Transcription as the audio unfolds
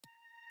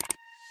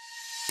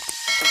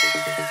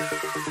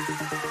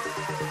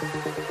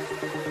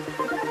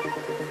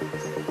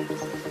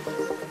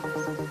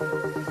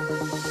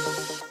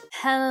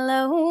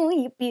Hello,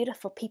 you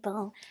beautiful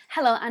people.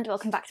 Hello and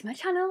welcome back to my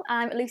channel.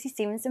 I'm Lucy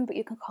Stephenson, but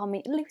you can call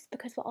me Luce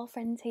because we're all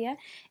friends here.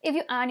 If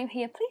you are new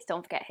here, please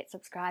don't forget to hit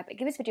subscribe,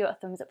 give this video a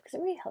thumbs up because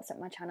it really helps out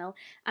my channel,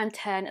 and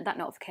turn that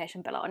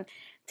notification bell on.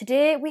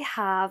 Today we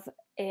have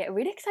a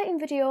really exciting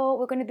video.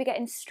 We're going to be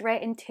getting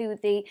straight into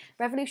the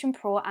Revolution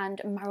Pro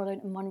and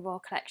MARILYN Monroe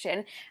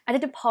collection. I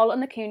did a poll on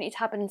the community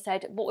tab and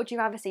said, what would you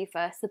rather see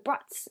first? The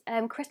Bratz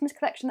Christmas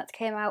collection that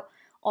came out,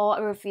 or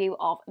a review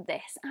of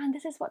this, and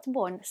this is what's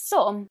won.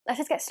 So let's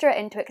just get straight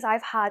into it because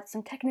I've had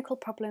some technical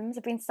problems.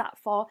 I've been sat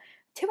for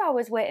 2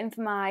 hours waiting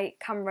for my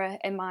camera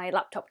and my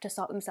laptop to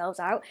sort themselves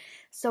out,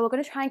 so we're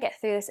going to try and get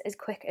through this as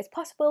quick as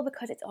possible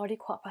because it's already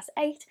 8:15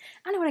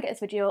 and I want to get this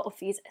video up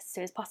for you as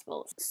soon as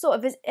possible. So if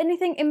there's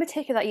anything in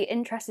particular that you're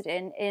interested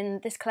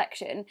in this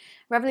collection,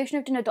 Revolution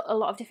have done a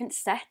lot of different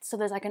sets. So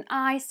there's like an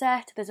eye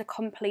set, there's a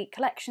complete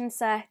collection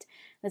set,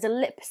 there's a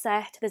lip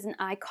set, there's an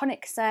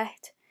iconic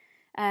set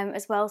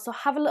as well. So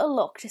have a little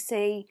look to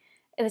see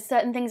if there's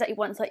certain things that you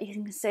want so that you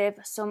can save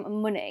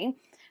some money.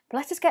 But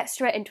let's just get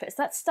straight into it.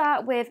 So let's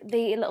start with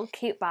the little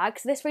cute bag.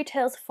 So this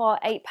retails for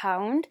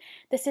 £8.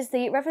 This is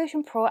the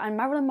Revolution Pro and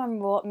MARILYN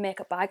Monroe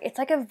makeup bag. It's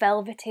like a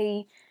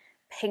velvety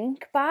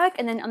pink bag,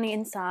 and then on the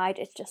inside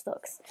it just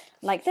looks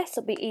like this.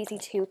 It'll be easy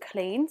to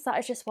clean. So that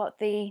is just what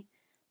the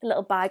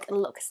little bag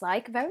looks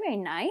like. Very, very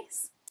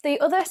nice. The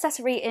other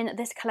accessory in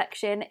this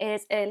collection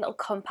is a little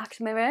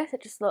compact mirror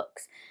that just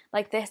looks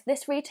like this.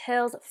 This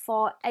retails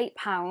for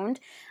 £8,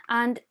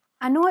 and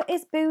I know it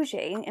is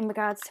bougie in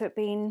regards to it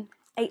being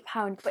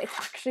 £8, but it's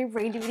actually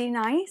really, really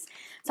nice.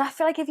 So I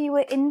feel like if you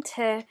were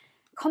into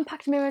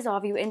compact mirrors or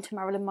if you were into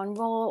MARILYN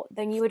Monroe,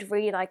 then you would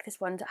really like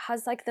this one. It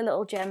has like the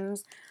little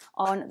gems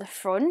on the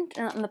front,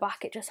 and on the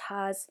back it just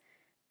has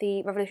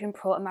the Revolution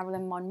Pro and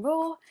MARILYN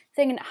Monroe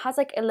thing, and it has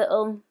like a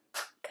little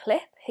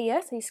clip here,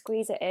 so you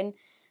squeeze it in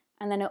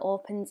and then it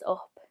opens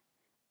up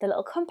the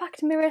little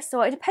compact mirror.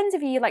 So it depends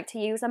if you like to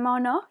use them or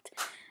not,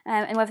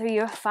 and whether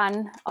you're a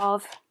fan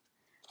of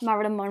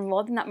MARILYN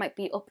Monroe, then that might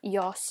be up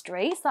your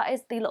street. So that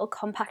is the little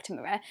compact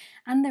mirror,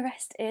 and the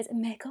rest is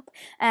makeup.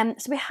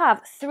 So we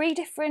have 3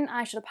 different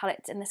eyeshadow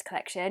palettes in this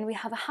collection. We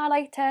have a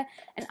highlighter,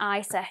 an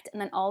eye set,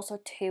 and then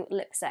also 2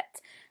 lip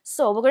sets.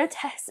 So we're going to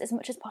test as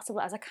much as possible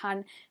as I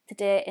can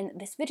today in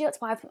this video. That's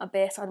why I put my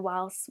base on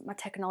whilst my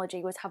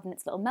technology was having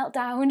its little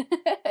meltdown.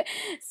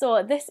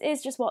 So this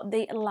is just what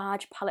the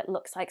large palette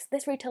looks like. So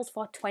this retails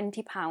for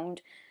 £20,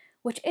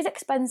 which is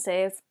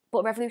expensive,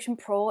 but Revolution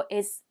Pro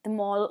is the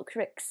more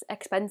luxurious,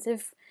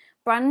 expensive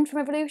brand from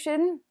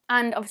Revolution,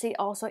 and obviously it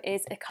also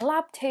is a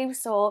collab too,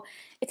 so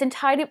it's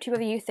entirely up to you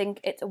whether you think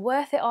it's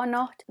worth it or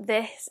not.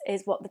 This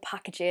is what the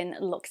packaging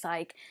looks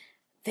like.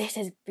 This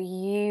is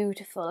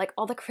beautiful, like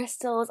all the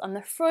crystals on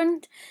the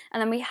front,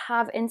 and then we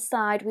have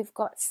inside, we've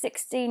got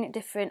 16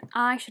 different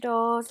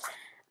eyeshadows,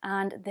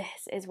 and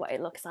this is what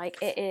it looks like.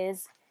 It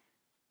is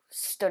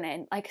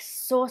stunning, like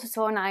so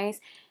nice.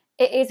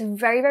 It is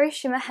very, very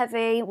shimmer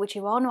heavy, which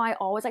you all know I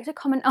always like to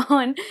comment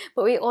on,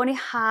 but we only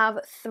have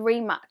 3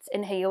 mattes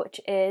in here, which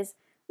is,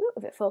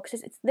 if it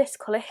focuses, it's this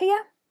colour here,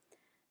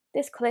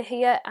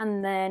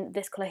 and then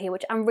this colour here,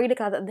 which I'm really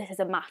glad that this is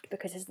a matte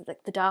because it's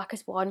like the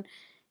darkest one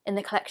in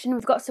the collection.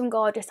 We've got some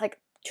gorgeous like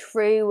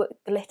true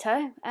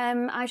glitter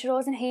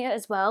eyeshadows in here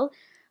as well.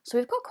 So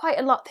we've got quite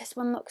a lot. This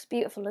one looks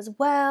beautiful as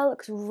well.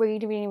 Looks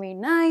really, really, really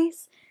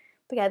nice.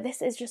 But yeah,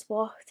 this is just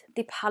what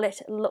the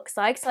palette looks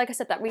like. So like I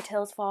said, that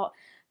retails for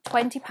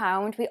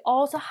 £20. We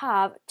also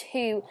have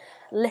 2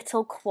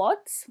 little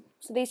quads.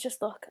 So these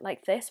just look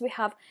like this. We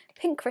have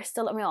pink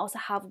crystal and we also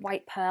have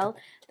white pearl.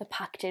 The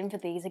packaging for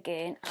these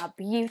again are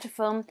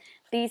beautiful.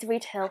 These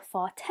retail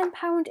for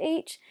 £10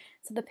 each.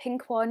 So the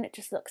pink one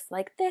just looks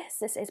like this.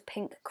 This is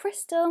pink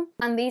crystal,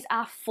 and these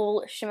are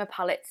full shimmer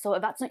palettes. So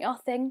if that's not your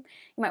thing,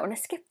 you might want to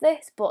skip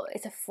this, but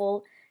it's a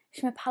full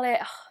shimmer palette.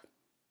 Oh,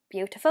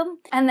 beautiful.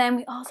 And then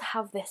we also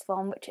have this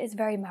one, which is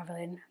very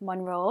MARILYN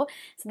Monroe.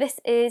 So this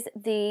is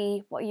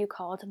the, what you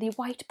called, the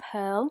white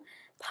pearl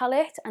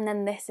palette, and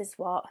then this is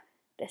what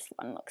this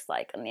one looks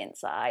like on the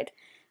inside.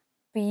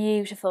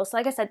 Beautiful. So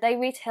like I said, they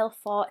retail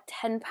for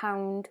 £10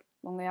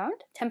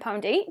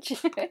 £10 each.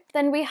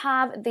 Then we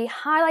have the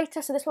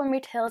highlighter. So this one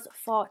retails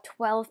for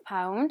 £12.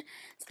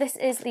 So this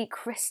is the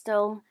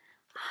crystal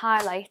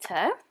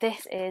highlighter.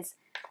 This is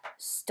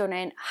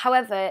stunning.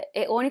 However,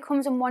 it only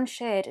comes in 1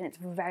 shade and it's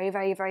very,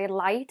 very, very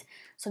light.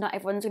 So not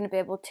everyone's going to be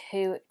able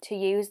to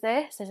use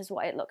this. This is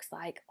what it looks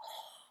like.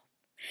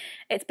 Oh,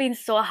 it's been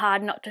so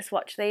hard not to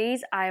swatch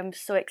these. I am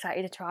so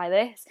excited to try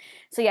this.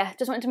 So yeah,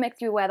 just wanted to make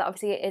you aware that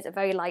obviously it is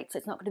very light, so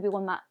it's not going to be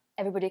one that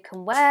everybody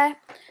can wear,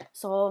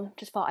 so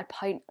just thought I'd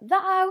point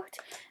that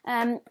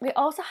out. We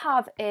also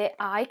have a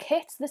eye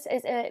kit. So this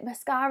is a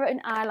mascara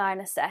and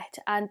eyeliner set,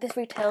 and this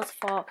retails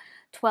for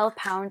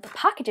 £12. The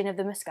packaging of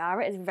the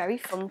mascara is very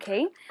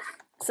funky.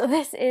 So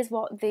this is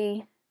what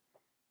the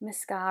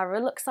mascara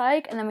looks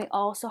like, and then we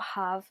also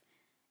have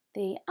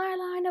the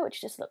eyeliner,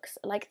 which just looks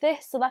like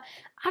this. So that,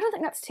 I don't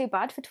think that's too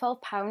bad for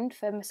 £12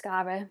 for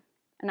mascara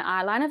and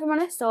eyeliner, if I'm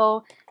honest.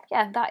 So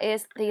yeah, that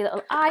is the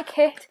little eye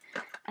kit.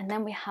 And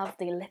then we have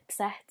the lip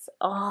sets.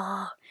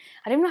 Oh,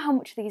 I don't know how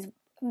much these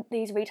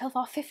retail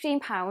for.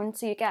 £15.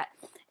 So you get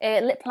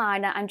a lip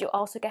liner and you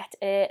also get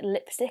a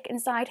lipstick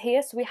inside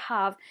here. So we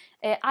have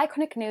an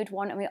iconic nude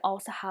one and we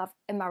also have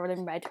a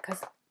Marilyn red,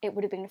 because it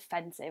would have been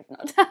offensive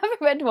not to have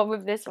a red one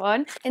with this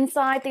one.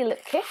 Inside the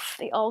lip kits,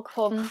 they all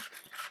come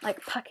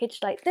like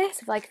packaged like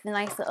this, with like the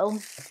nice little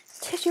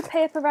tissue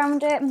paper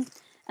around it.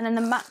 And then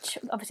the match,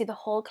 obviously the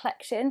whole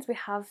collections, we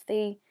have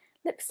the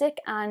lipstick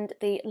and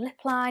the lip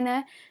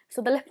liner.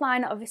 So the lip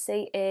liner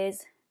obviously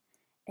is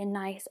a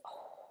nice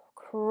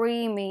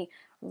creamy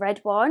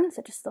red one, so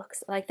it just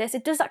looks like this.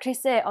 It does actually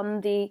say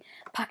on the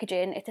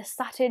packaging it's a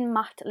satin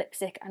matte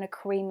lipstick and a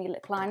creamy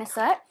lip liner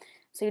set,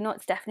 so you know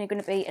it's definitely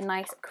going to be a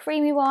nice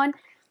creamy one.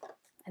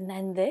 And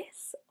then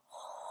this,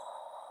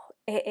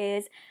 it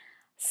is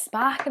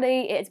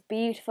sparkly, it's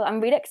beautiful.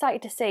 I'm really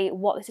excited to see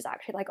what this is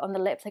actually like on the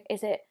lips. Like,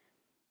 is it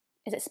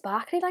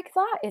sparkly like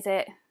that? Is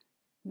it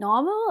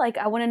normal? Like,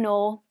 I want to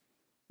know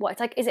what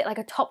it's like. Is it like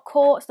a top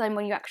coat, so then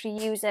when you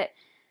actually use it,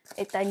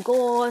 it then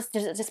goes?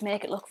 Does it just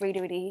make it look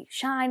really, really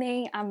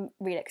shiny? I'm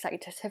really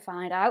excited to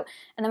find out.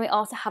 And then we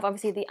also have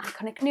obviously the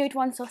iconic nude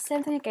one, so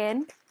same thing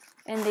again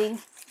in the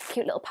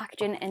cute little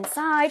packaging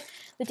inside.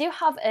 They do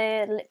have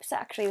a lip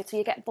set actually, so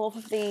you get both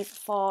of these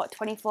for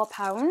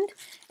 £24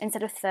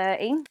 instead of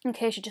 £30, in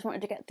case you just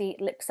wanted to get the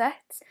lip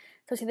sets.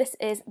 So see, this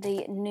is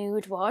the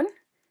nude one.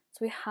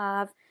 So we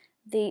have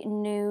the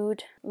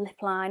nude lip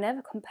liner,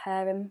 we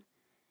compare them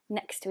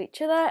next to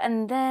each other,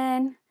 and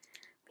then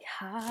we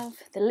have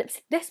the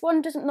lips. This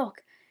one doesn't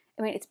look,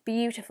 I mean, it's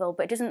beautiful,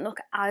 but it doesn't look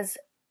as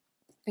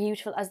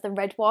beautiful as the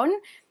red one.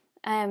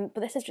 But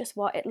this is just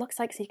what it looks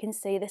like. So you can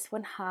see this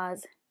one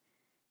has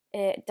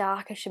a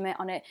darker shimmer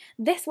on it.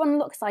 This one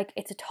looks like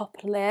it's a top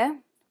layer,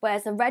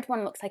 whereas the red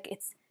one looks like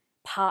it's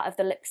part of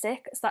the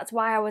lipstick. So that's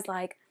why I was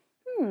like,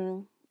 I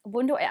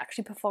wonder what it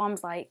actually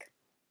performs like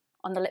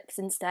on the lips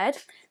instead.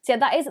 So yeah,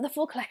 that is the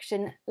full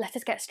collection. Let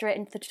us get straight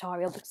into the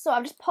tutorial. So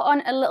I've just put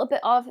on a little bit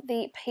of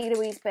the P.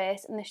 Louise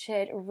base in the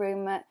shade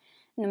Room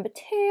number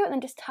 2, and then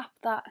just tap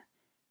that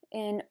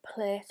in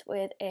place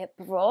with a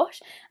brush.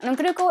 And I'm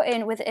going to go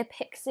in with a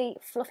Pixie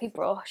fluffy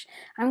brush.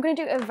 I'm going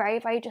to do a very,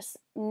 very just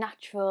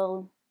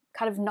natural,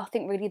 kind of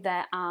nothing really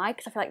there eye,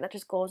 because I feel like that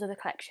just goes with the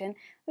collection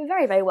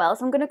very, very well.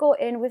 So I'm going to go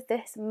in with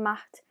this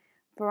matte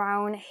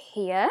brown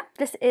here.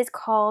 This is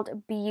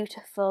called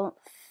Beautiful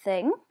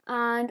Thing,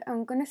 and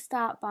I'm going to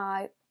start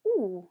by,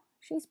 ooh,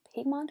 she's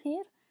pigment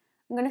here.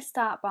 I'm going to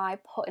start by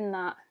putting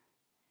that,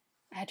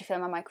 I had to feel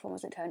my microphone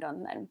wasn't turned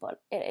on then,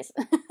 but it is.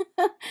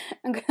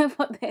 I'm going to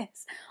put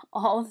this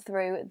all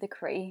through the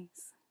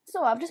crease.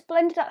 So I've just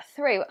blended that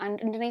through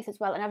and underneath as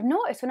well, and I've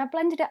noticed when I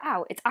blended it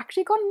out, it's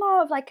actually gone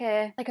more of like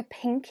a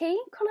pinky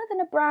colour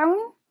than a brown,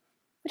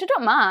 which I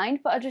don't mind,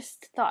 but I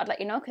just thought I'd let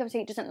you know, because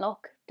obviously it doesn't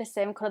look the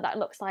same colour that it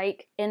looks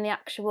like in the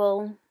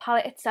actual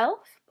palette itself,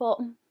 but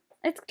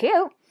it's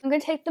cute. I'm going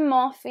to take the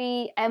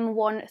Morphe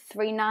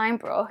M139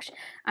 brush,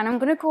 and I'm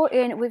going to go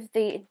in with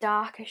the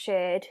darker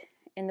shade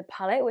in the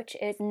palette, which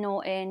is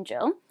No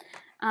Angel,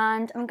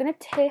 and I'm going to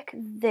take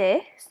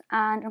this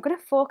and I'm going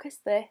to focus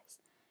this,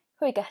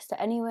 probably guessed it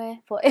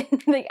anyway, but in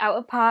the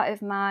outer part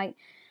of my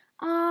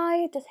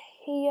eye, just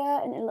here,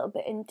 and a little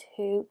bit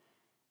into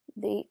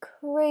the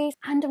crease.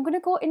 And I'm going to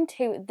go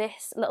into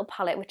this little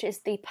palette, which is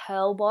the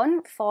pearl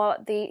one, for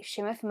the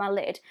shimmer for my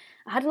lid.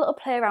 I had a little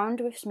play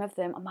around with some of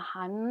them on my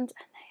hand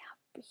and they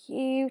are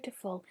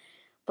beautiful,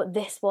 but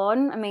this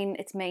one, I mean,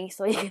 it's me,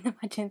 so you can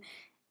imagine,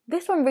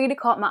 this one really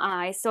caught my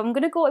eye. So I'm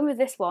going to go in with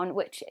this one,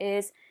 which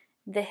is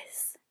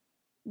this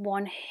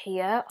one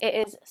here.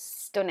 It is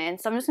stunning.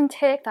 So I'm just going to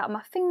take that on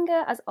my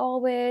finger as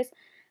always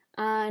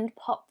and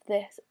pop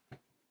this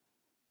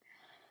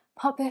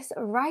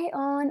right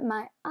on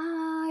my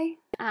eye,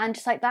 and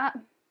just like that,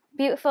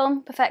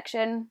 beautiful,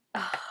 perfection.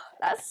 Oh,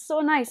 that's so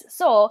nice.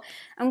 So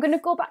I'm going to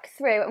go back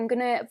through, I'm going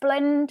to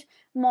blend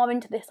more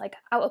into this like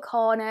outer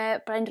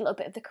corner, blend a little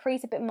bit of the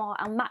crease a bit more,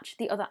 I'll match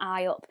the other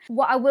eye up.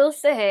 What I will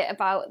say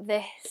about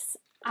this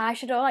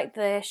eyeshadow, like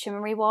the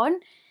shimmery one,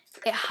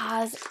 it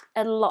has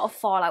a lot of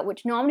fallout,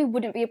 which normally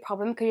wouldn't be a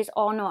problem, because you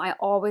all know I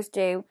always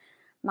do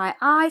my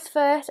eyes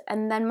first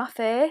and then my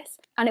face,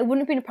 and it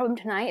wouldn't have been a problem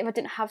tonight if I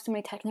didn't have so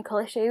many technical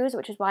issues,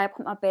 which is why I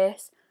put my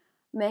base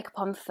makeup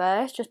on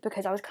first, just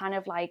because I was kind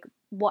of like,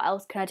 what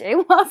else can I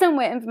do whilst I'm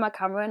waiting for my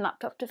camera and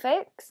laptop to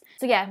fix?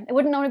 So yeah, it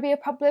wouldn't normally be a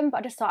problem, but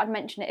I just thought I'd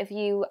mention it if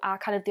you are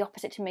kind of the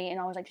opposite to me and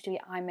always like to do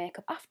your eye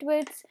makeup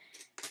afterwards.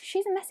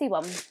 She's a messy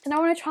one. So now I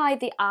want to try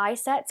the eye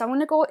set. So I'm going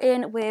to go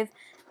in with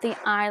the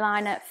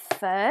eyeliner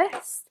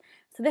first.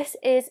 So this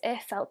is a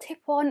felt tip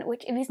one,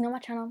 which if you know my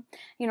channel,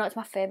 you know it's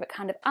my favourite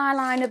kind of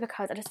eyeliner,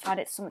 because I just find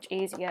it so much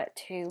easier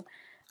to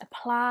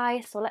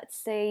apply. So let's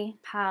see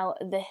how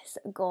this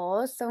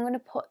goes. So I'm going to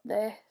put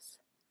this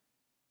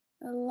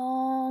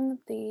along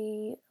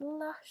the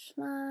lash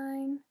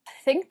line. I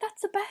think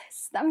that's the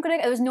best.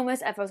 I was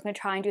nervous if I was going to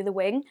try and do the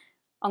wing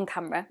on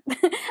camera.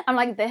 I'm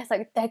like this,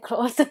 like dead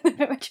close to the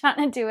bit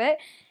trying to do it.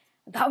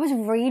 That was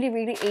really,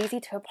 really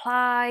easy to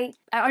apply.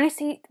 I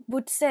honestly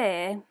would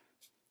say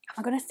am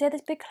I going to say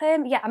this big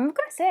claim? Yeah, I'm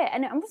going to say it,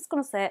 and I'm just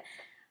going to say it.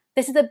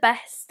 This is the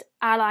best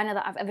eyeliner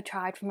that I've ever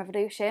tried from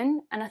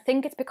Revolution, and I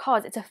think it's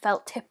because it's a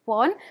felt tip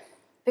one,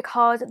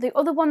 because the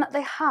other one that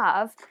they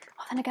have,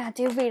 oh, then again, I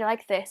do really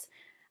like this.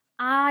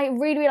 I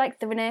really like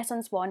the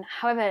Renaissance one.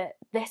 However,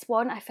 this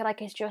one I feel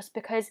like is just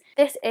because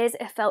this is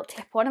a felt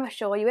tip one. I'm going to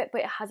show you it,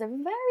 but it has a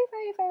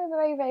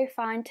very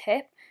fine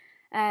tip.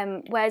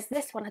 Whereas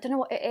this one, I don't know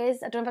what it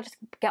is. I don't know if I just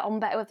get on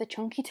better with the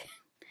chunky tip.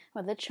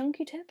 Well, the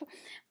chunky tip.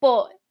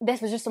 But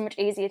this was just so much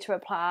easier to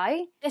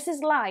apply. This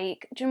is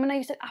like, do you remember when I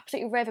used to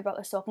absolutely rave about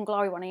the Soap and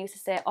Glory one? I used to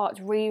say, oh,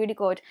 it's really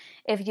good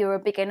if you're a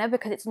beginner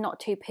because it's not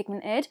too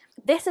pigmented.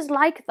 This is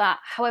like that.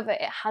 However,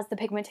 it has the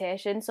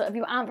pigmentation. So if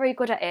you aren't very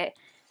good at it,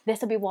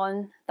 this will be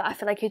one that I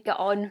feel like you'd get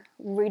on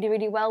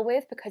really well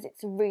with because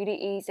it's really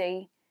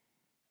easy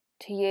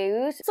to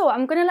use. So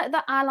I'm going to let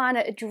that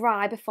eyeliner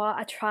dry before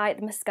I try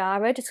the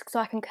mascara, just so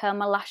I can curl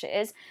my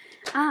lashes.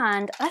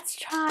 And let's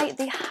try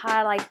the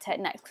highlighter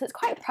next, because it's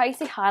quite a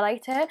pricey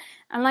highlighter.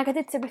 And like I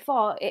did say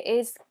before, it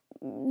is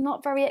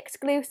not very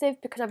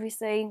exclusive because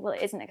obviously, well,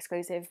 it isn't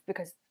exclusive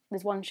because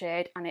there's one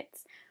shade and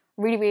it's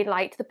really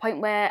light to the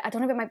point where I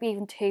don't know if it might be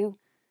even too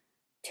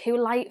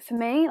light for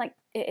me. Like,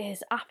 it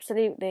is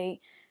absolutely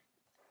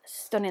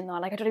stunning though.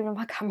 Like, I don't even know if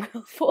my camera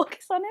will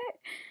focus on it.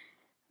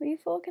 Will you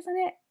focus on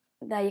it?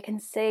 There, you can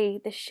see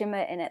the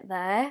shimmer in it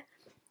there.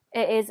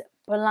 It is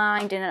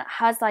blinding, and it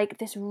has like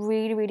this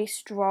really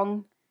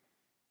strong,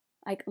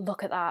 like,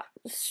 look at that,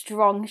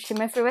 strong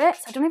shimmer through it.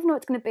 So I don't even know if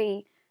it's going to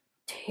be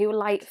too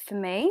light for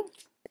me,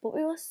 but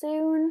we will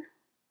soon,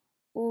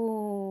 we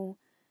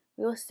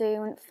will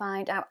soon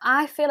find out.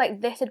 I feel like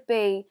this would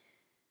be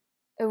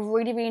a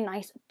really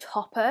nice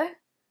topper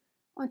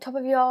on top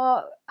of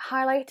your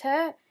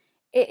highlighter.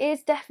 It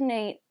is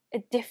definitely a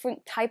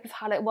different type of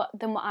highlight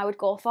than what I would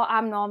go for.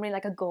 I'm normally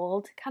like a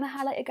gold kind of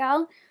highlighter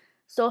girl.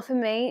 So for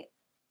me,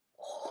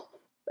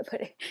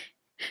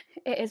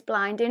 it is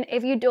blinding.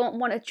 If you don't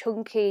want a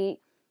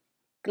chunky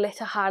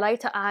glitter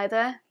highlighter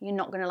either, you're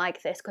not going to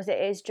like this because it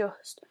is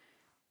just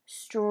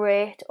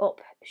straight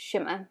up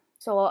shimmer.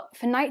 So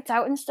for nights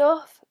out and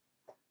stuff,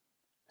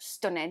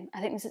 stunning.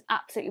 I think this is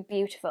absolutely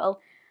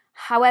beautiful.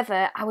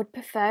 However, I would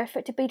prefer for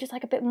it to be just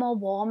like a bit more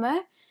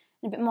warmer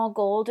and a bit more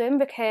golden,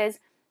 because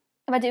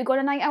if I do go on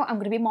a night out, I'm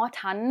going to be more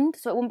tanned,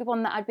 so it wouldn't be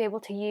one that I'd be able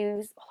to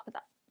use. Oh, look at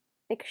that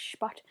big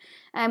spot.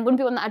 Wouldn't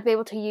be one that I'd be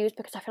able to use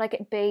because I feel like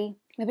it'd be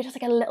maybe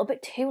just like a little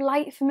bit too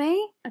light for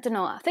me. I don't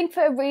know. I think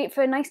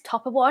for a nice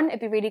topper one, it'd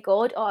be really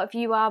good. Or if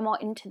you are more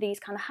into these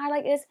kind of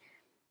highlighters,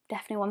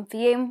 definitely one for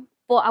you.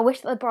 But I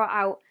wish that they brought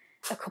out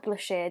a couple of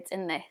shades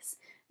in this.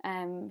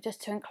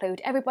 Just to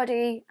include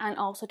everybody and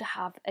also to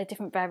have a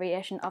different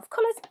variation of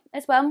colours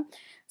as well.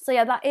 So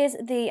yeah, that is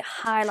the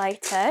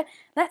highlighter.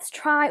 Let's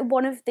try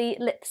one of the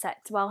lip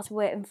sets whilst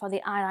we're waiting for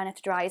the eyeliner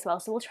to dry as well.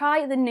 So we'll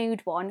try the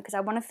nude one because I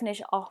want to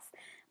finish off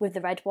with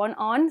the red one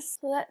on.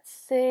 So let's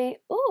see.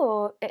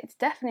 Oh, it's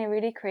definitely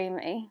really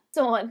creamy.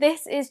 So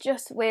this is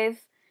just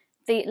with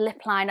the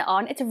lip liner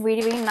on. It's a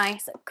really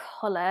nice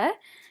colour.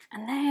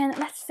 And then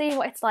let's see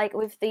what it's like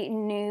with the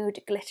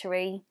nude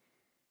glittery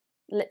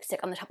lipstick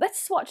on the top.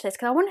 Let's swatch this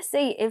because I want to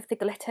see if the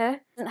glitter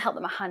doesn't help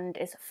that my hand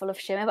is full of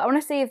shimmer, but I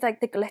want to see if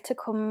like the glitter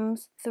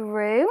comes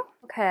through.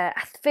 Okay,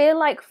 I feel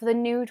like for the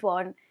nude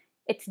one,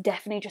 it's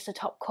definitely just a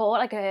top coat,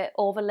 like a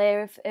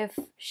overlay of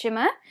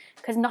shimmer,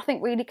 because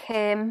nothing really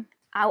came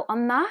out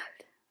on that.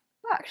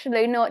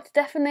 Actually, no, it's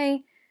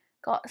definitely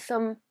got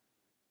some.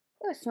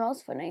 Oh, it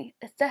smells funny.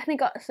 It's definitely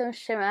got some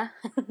shimmer.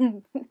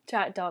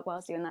 Try to talk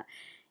whilst doing that.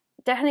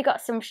 Definitely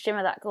got some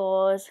shimmer that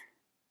goes,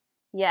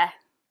 yeah.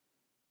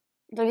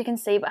 I don't know if you can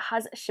see, but it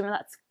has a shimmer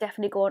that's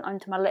definitely going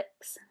onto my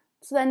lips.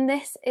 So then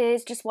this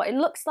is just what it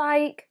looks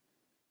like.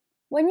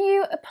 When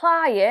you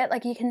apply it,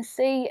 like you can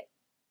see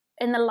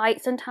in the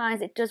light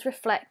sometimes it does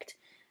reflect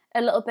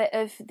a little bit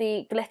of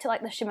the glitter,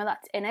 like the shimmer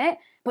that's in it,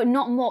 but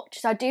not much.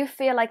 So I do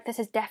feel like this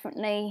is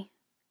definitely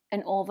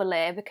an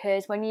overlay,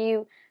 because when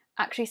you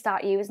actually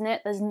start using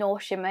it, there's no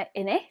shimmer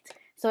in it.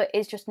 So it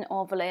is just an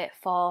overlay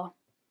for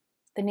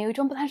the nude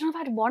one. But I don't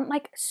know if I'd want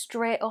like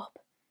straight up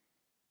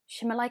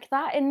shimmer like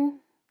that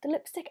in the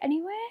lipstick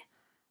anyway.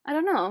 I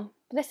don't know.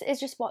 This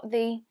is just what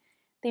the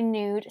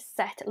nude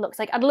set looks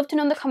like. I'd love to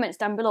know in the comments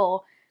down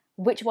below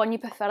which one you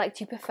prefer. Like,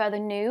 do you prefer the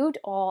nude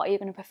or are you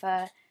going to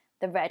prefer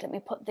the red? Let me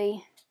put the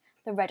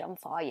red on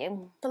for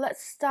you. So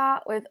let's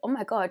start with, oh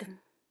my god,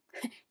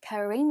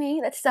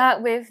 creamy. Let's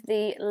start with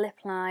the lip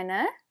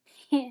liner.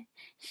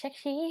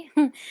 Sexy.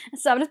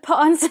 So I'm just put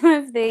on some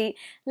of the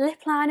lip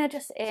liner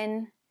just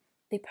in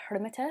the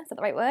perimeter. Is that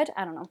the right word?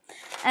 I don't know.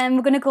 And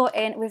we're going to go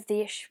in with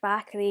the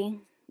sparkly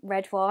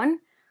red one.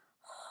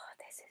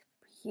 Oh, this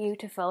is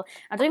beautiful.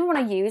 I don't even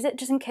want to use it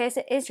just in case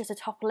it is just a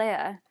top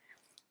layer.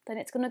 Then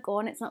it's going to go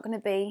and it's not going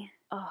to be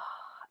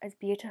as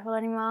beautiful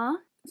anymore.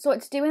 So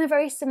it's doing a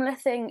very similar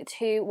thing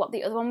to what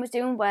the other one was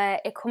doing, where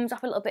it comes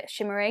off a little bit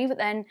shimmery, but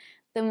then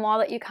the more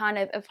that you kind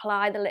of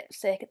apply the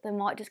lipstick, the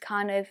more it just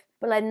kind of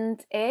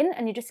blends in,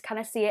 and you just kind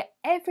of see it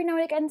every now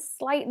and again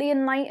slightly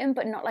enlightened,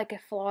 but not like a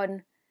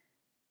full-on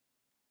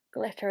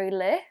glittery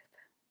lip.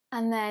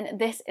 And then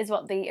this is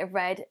what the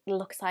red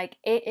looks like.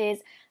 It is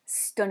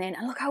stunning.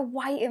 And look how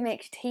white it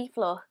makes your teeth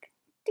look.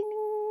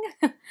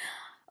 Ding!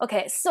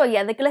 Okay, so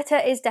yeah, the glitter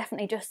is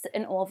definitely just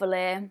an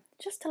overlay,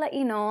 just to let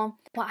you know.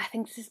 But I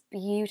think this is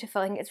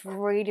beautiful. I think it's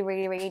really,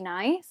 really, really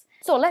nice.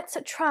 So let's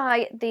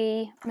try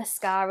the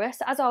mascara.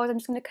 So as always, I'm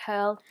just going to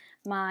curl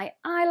my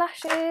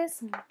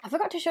eyelashes. I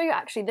forgot to show you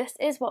actually, this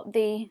is what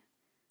the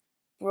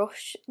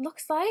brush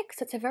looks like.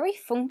 So it's a very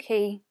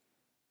funky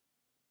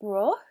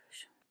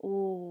brush.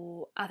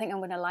 Ooh, I think I'm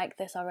going to like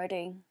this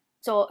already.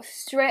 So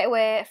straight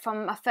away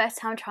from my first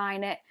time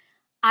trying it,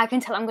 I can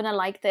tell I'm going to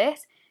like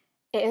this.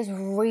 It is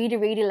really,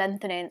 really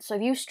lengthening. So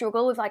if you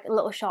struggle with like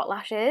little short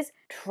lashes,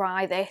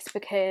 try this,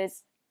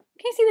 because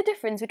can you see the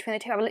difference between the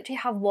two? I literally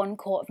have one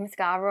coat of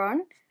mascara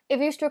on. If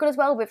you struggle as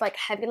well with like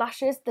heavy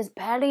lashes, there's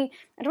barely,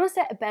 I don't want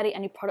to say barely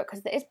any product,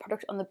 because there is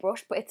product on the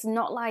brush, but it's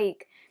not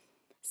like,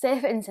 say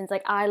for instance,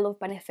 like I love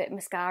Benefit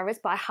mascaras,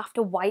 but I have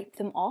to wipe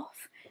them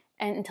off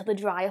and until they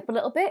dry up a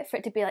little bit for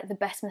it to be like the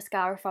best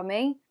mascara for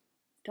me.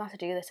 Don't have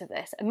to do this with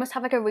this. It must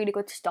have like a really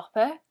good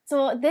stopper.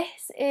 So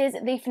this is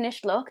the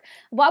finished look.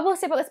 What I will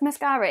say about this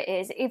mascara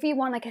is if you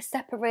want like a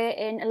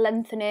separating, a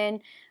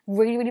lengthening,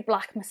 really, really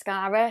black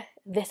mascara,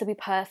 this will be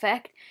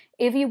perfect.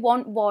 If you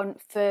want one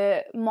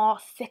for more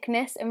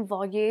thickness and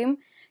volume,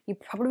 you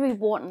probably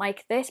won't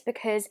like this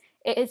because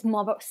it is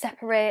more about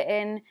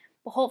separating,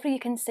 but hopefully you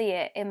can see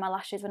it in my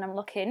lashes when I'm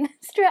looking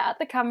straight at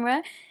the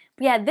camera.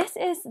 But yeah, this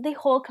is the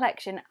whole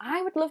collection.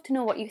 I would love to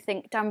know what you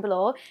think down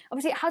below.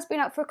 Obviously it has been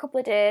out for a couple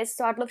of days,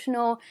 so I'd love to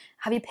know,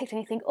 have you picked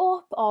anything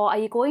up, or are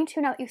you going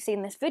to now that you've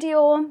seen this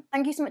video?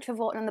 Thank you so much for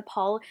voting on the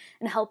poll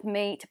and helping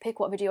me to pick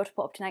what video to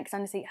put up tonight, because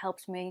honestly it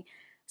helps me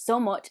so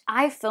much.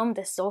 I filmed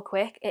this so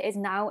quick. It is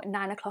now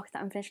 9 o'clock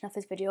that I'm finishing off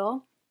this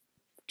video.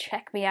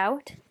 Check me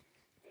out.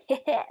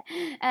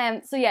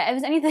 So yeah,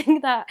 if there's anything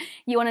that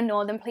you want to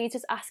know, then please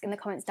just ask in the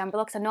comments down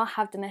below, because I know I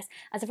have done this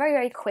as a very,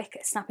 very quick,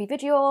 snappy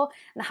video,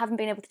 and I haven't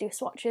been able to do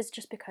swatches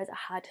just because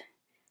I had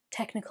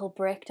technical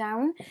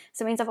breakdown.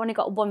 So it means I've only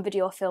got one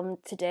video filmed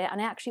today, and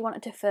I actually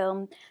wanted to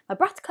film my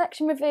Bratz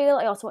collection reveal.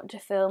 I also wanted to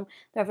film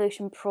the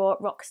Revolution Pro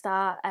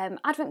Rockstar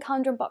advent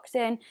calendar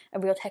unboxing, a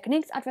Real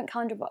Techniques advent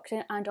calendar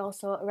unboxing, and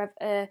also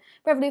a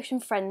Revolution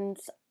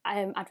Friends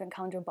advent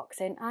calendar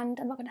unboxing, and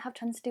I'm not going to have a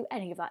chance to do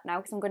any of that now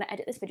because I'm going to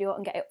edit this video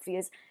and get it up for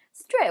you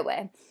straight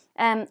away.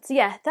 So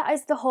yeah, that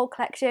is the whole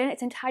collection.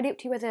 It's entirely up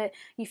to you whether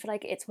you feel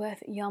like it's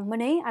worth your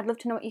money. I'd love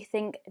to know what you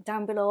think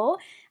down below.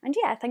 And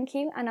yeah, thank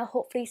you, and I'll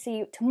hopefully see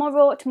you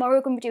tomorrow. Tomorrow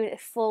we're going to be doing a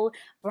full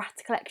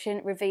Bratz collection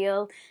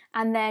reveal,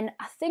 and then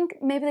I think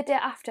maybe the day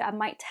after I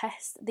might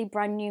test the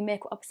brand new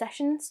Makeup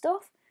Obsession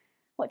stuff.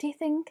 What do you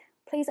think?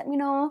 Please let me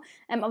know.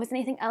 Obviously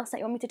anything else that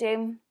you want me to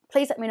do,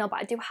 please let me know, but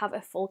I do have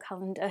a full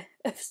calendar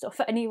of stuff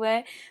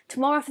anyway.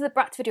 Tomorrow for the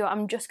Bratz video,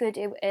 I'm just going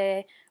to do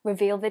a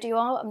reveal video.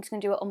 I'm just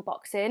going to do an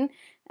unboxing.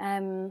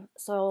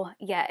 So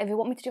yeah, if you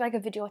want me to do like a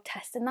video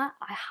testing that,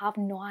 I have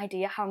no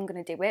idea how I'm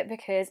going to do it,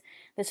 because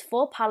there's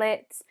 4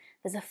 palettes,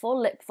 there's a full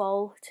lip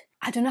vault.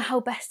 I don't know how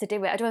best to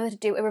do it. I don't know whether to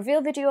do a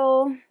reveal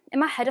video. In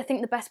my head, I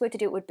think the best way to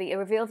do it would be a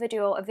reveal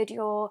video, a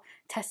video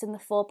testing the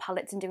 4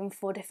 palettes and doing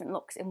 4 different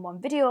looks in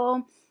one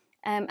video.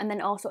 And then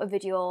also a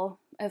video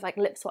of like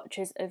lip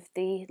swatches of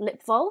the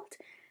lip vault.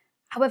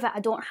 However, I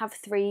don't have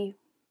 3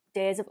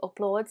 days of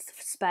uploads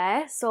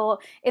spare, so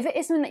if it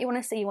is something that you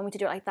want to see, you want me to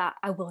do it like that,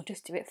 I will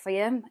just do it for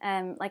you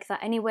like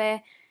that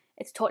anyway.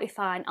 It's totally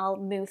fine. I'll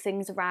move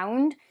things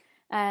around,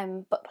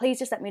 but please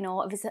just let me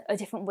know if there's a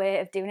different way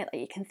of doing it that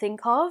you can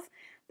think of,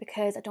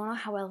 because I don't know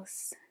how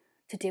else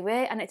to do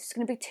it, and it's just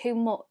going to be too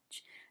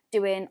much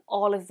doing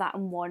all of that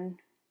in one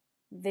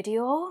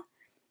video.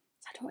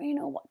 I don't really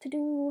know what to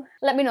do.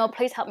 Let me know,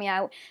 please help me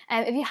out.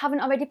 If you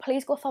haven't already,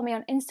 please go follow me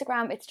on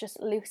Instagram. It's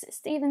just Luce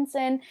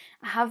Stephenson.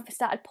 I have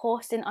started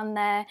posting on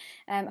there.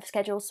 I've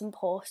scheduled some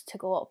posts to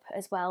go up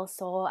as well.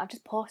 So I've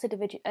just posted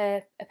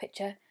a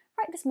picture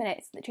right this minute.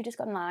 It's literally just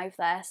gone live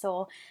there.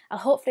 So I'll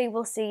hopefully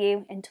will see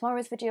you in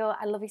tomorrow's video.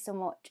 I love you so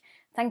much.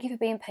 Thank you for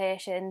being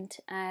patient.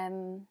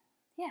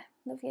 Yeah,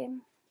 love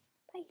you.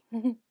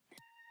 Bye.